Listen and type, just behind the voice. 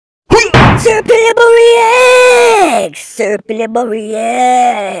Surpiliboriax!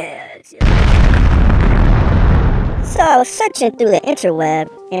 So I was searching through the interweb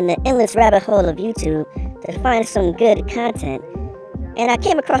and the endless rabbit hole of YouTube to find some good content, and I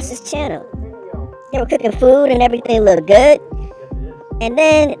came across this channel. They were cooking food and everything looked good, and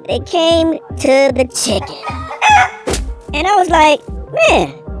then they came to the chicken. And I was like,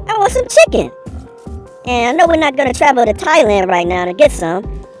 man, I want some chicken. And I know we're not going to travel to Thailand right now to get some,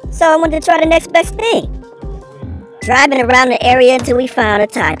 so I wanted to try the next best thing. Driving around the area until we found a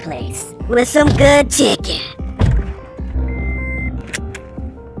Thai place with some good chicken.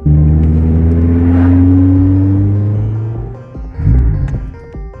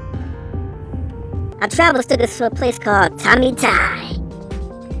 Our travels took us to a place called Tommy Thai.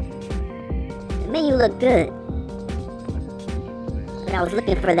 The menu looked good, but I was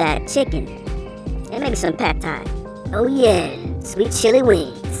looking for that chicken and maybe some pad thai. Oh yeah, sweet chili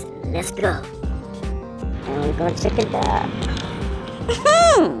wings. Let's go. And we're gonna check it out.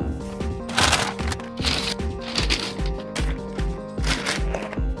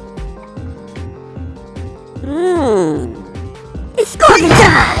 It's golden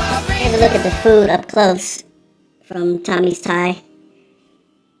time! Here's a look at the food up close from Tommy's Thai.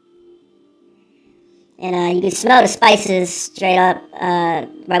 And you can smell the spices straight up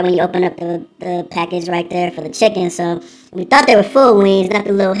right when you open up the package right there for the chicken. So we thought they were full wings, not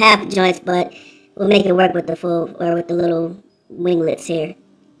the little half joints, but we'll make it work with the full, or with the little winglets here.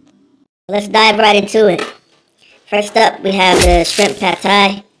 Let's dive right into it. First up, we have the shrimp pad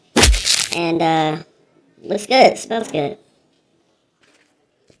thai. And looks good, smells good.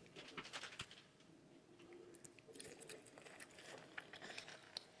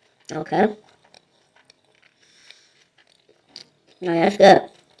 Okay. Oh yeah, that's good.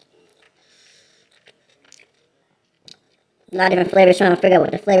 A lot of different flavors, trying to figure out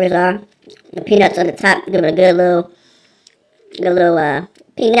what the flavors are. The peanuts on the top give it a good little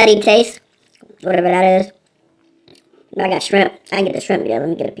peanutty taste, whatever that is. I got shrimp. I can get the shrimp yet. Let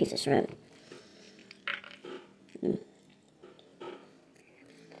me get a piece of shrimp.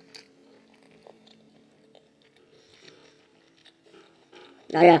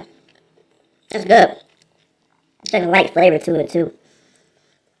 Oh yeah, that's good. It's like a light flavor to it too.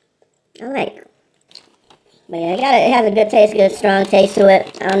 I like. But yeah, it has a good taste, good strong taste to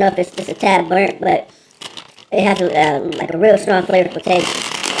it. I don't know if it's just a tad burnt, but it has like a real strong flavorful taste.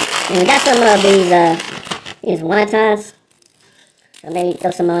 And we got some of these wontons, so maybe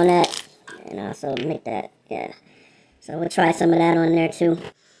throw some on that, and also make that, yeah. So we'll try some of that on there too.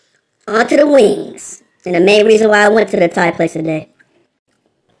 On to the wings, and the main reason why I went to the Thai place today.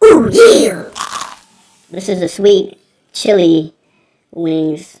 Ooh yeah! This is the sweet chili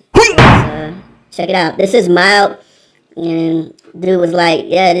wings. Check it out. This is mild, and dude was like,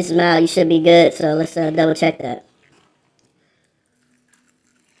 yeah, this is mild, you should be good, so let's double check that.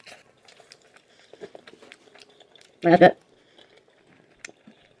 Oh, that's good.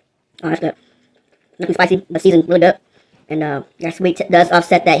 Oh, that's good. Nothing spicy, but seasoned really good. And that sweet does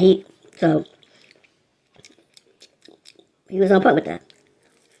offset that heat, so he was on point with that.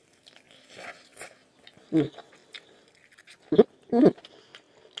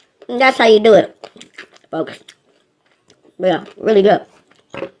 And that's how you do it, folks. Yeah, really good.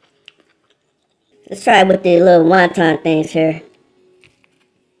 Let's try it with the little wonton things here.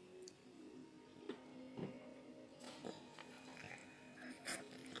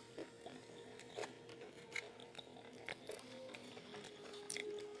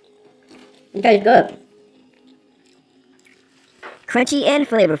 It tastes good. Crunchy and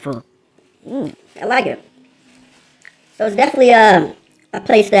flavorful. I like it. So it's definitely a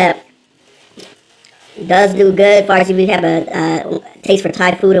place that does do good as far as if you have a taste for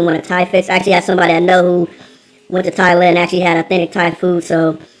Thai food and want a Thai fix. I actually have somebody I know who went to Thailand and actually had authentic Thai food.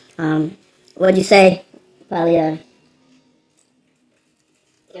 So, what'd you say? Probably It's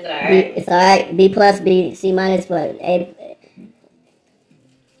alright. It's alright. B plus, B, C minus, what? A.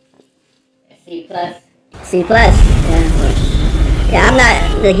 C plus. C plus. Yeah, I'm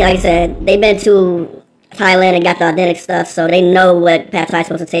not, like I said, they've been to Thailand and got the authentic stuff, so they know what pad thai is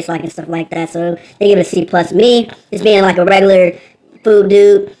supposed to taste like and stuff like that, so they give it a C plus. Me, just being like a regular food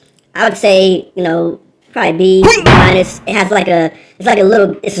dude, I would say, you know, probably B minus. It has like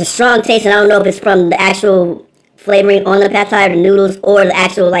it's a strong taste, and I don't know if it's from the actual flavoring on the pad thai or the noodles, or the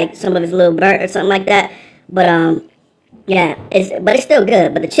actual, like, some of it's a little burnt or something like that, but, yeah, but it's still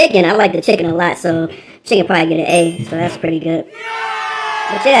good. But the chicken, I like the chicken a lot, so chicken probably get an A, so that's pretty good.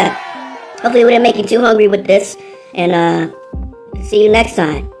 But yeah, hopefully we didn't make you too hungry with this, and see you next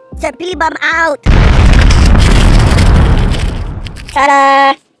time. Sir Billy Bum out!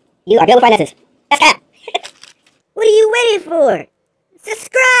 Ta-da! You are good with finances. That's cap. What are you waiting for?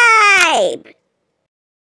 Subscribe!